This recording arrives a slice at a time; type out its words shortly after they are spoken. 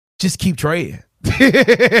just keep trading.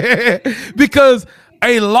 Because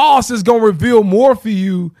a loss is going to reveal more for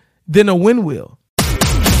you than a win will.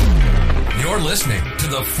 You're listening to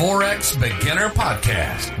the Forex Beginner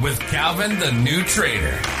Podcast with Calvin the New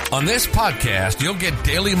Trader. On this podcast, you'll get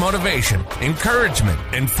daily motivation, encouragement,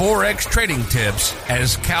 and Forex trading tips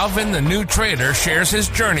as Calvin the New Trader shares his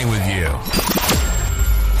journey with you.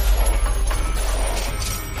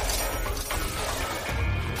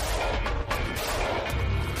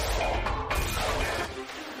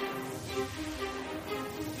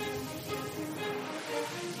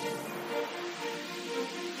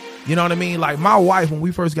 You know what I mean? Like my wife, when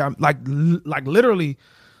we first got, like literally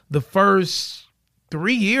the first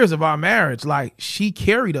 3 years of our marriage, like she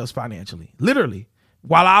carried us financially, literally,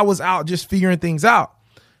 while I was out just figuring things out.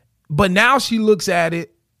 But now she looks at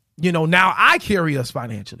it, you know, now I carry us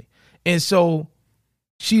financially. And so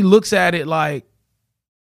she looks at it like,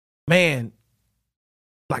 man,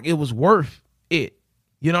 like it was worth it.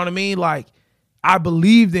 You know what I mean? Like I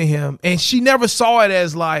believed in him, and she never saw it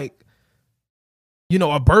as like, you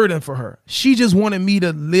know, a burden for her. She just wanted me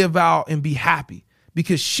to live out and be happy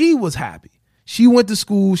because she was happy. She went to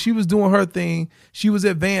school. She was doing her thing. She was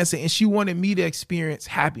advancing, and she wanted me to experience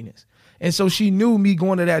happiness. And so she knew me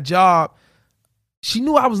going to that job. She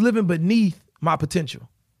knew I was living beneath my potential.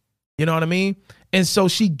 You know what I mean? And so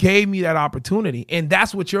she gave me that opportunity. And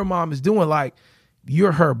that's what your mom is doing. Like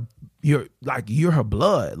you're her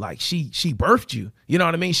blood. Like she birthed you. You know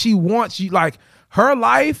what I mean? She wants you, like her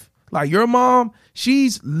life. Like your mom,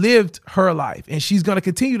 she's lived her life and she's going to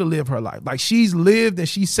continue to live her life. Like she's lived and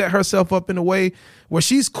she set herself up in a way where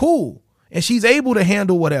she's cool and she's able to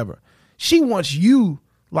handle whatever. She wants you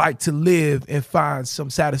like to live and find some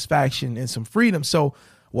satisfaction and some freedom. So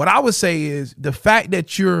what I would say is the fact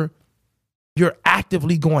that you're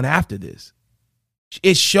actively going after this,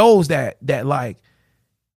 it shows that like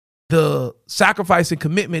the sacrifice and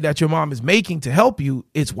commitment that your mom is making to help you,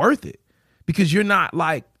 it's worth it because you're not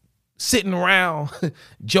like sitting around,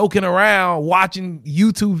 joking around, watching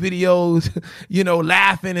YouTube videos, you know,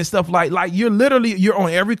 laughing and stuff like you're on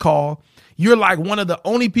every call. You're like one of the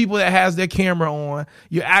only people that has their camera on.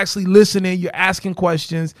 You're actually listening. You're asking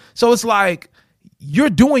questions. So it's like you're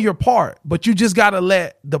doing your part, but you just got to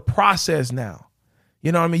let the process now.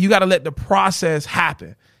 You know what I mean? You got to let the process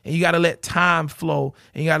happen and you got to let time flow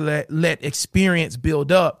and you got to let experience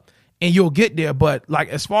build up and you'll get there. But like,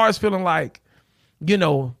 as far as feeling like, you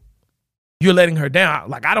know, you're letting her down,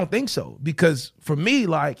 like, I don't think so. Because for me,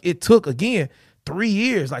 like, it took, again, 3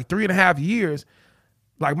 years, like 3.5 years.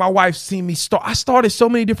 Like, my wife seen me I started so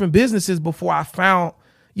many different businesses before I found,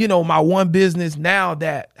 you know, my one business now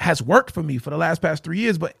that has worked for me for the past 3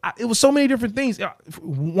 years. But it was so many different things.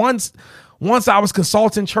 Once I was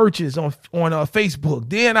consulting churches on Facebook.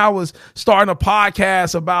 Then I was starting a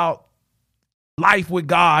podcast about life with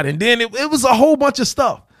God. And then it was a whole bunch of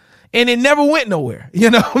stuff. And it never went nowhere. You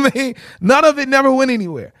know what I mean? None of it never went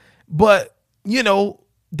anywhere. But, you know,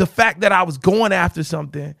 the fact that I was going after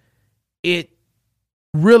something, it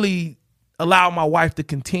really allowed my wife to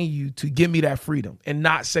continue to give me that freedom and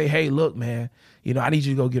not say, hey, look, man, you know, I need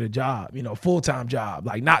you to go get a job, you know, full-time job,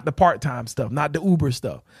 like not the part-time stuff, not the Uber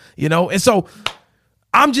stuff, you know? And so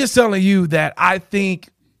I'm just telling you that I think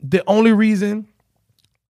the only reason,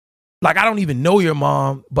 like, I don't even know your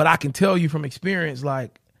mom, but I can tell you from experience,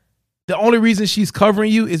 like, the only reason she's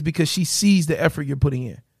covering you is because she sees the effort you're putting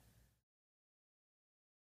in.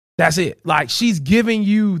 That's it. Like, she's giving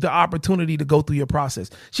you the opportunity to go through your process.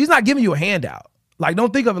 She's not giving you a handout. Like,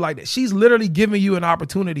 don't think of it like that. She's literally giving you an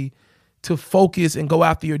opportunity to focus and go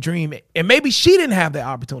after your dream. And maybe she didn't have that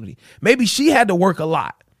opportunity. Maybe she had to work a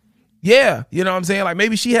lot. Yeah, you know what I'm saying? Like,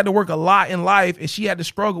 maybe she had to work a lot in life and she had to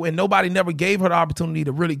struggle and nobody never gave her the opportunity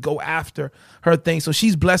to really go after her thing. So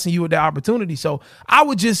she's blessing you with that opportunity. So I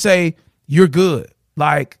would just say you're good.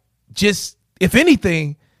 Like, just, if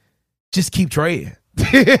anything, just keep trading.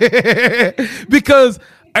 Because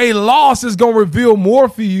a loss is going to reveal more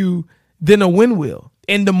for you than a win will.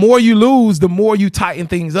 And the more you lose, the more you tighten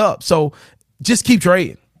things up. So just keep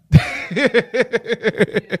trading.